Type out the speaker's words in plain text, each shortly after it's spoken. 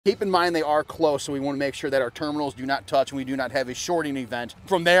Keep in mind they are close, so we want to make sure that our terminals do not touch and we do not have a shorting event.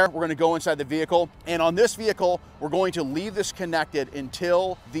 From there, we're going to go inside the vehicle, and on this vehicle, we're going to leave this connected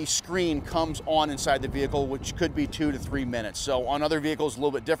until the screen comes on inside the vehicle, which could be 2 to 3 minutes. So on other vehicles, a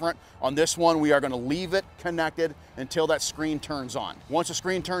little bit different. On this one, we are going to leave it connected until that screen turns on. Once the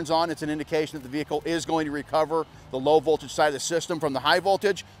screen turns on, it's an indication that the vehicle is going to recover the low voltage side of the system from the high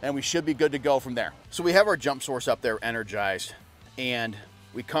voltage, and we should be good to go from there. So we have our jump source up there energized, and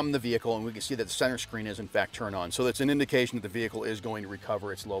we come in the vehicle and we can see that the center screen is in fact turned on. So that's an indication that the vehicle is going to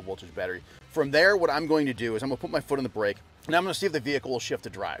recover its low voltage battery. From there, what I'm going to do is I'm going to put my foot on the brake and I'm going to see if the vehicle will shift to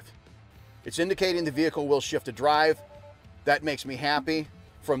drive. It's indicating the vehicle will shift to drive. That makes me happy.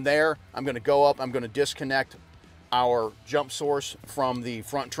 From there, I'm going to go up, I'm going to disconnect our jump source from the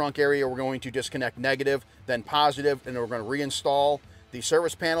front trunk area. We're going to disconnect negative, then positive, and then we're going to reinstall the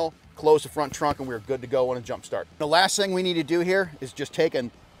service panel, close the front trunk, and we're good to go on a jump start. The last thing we need to do here is just take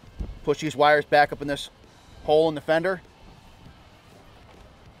and push these wires back up in this hole in the fender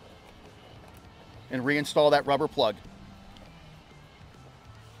and reinstall that rubber plug.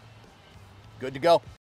 Good to go.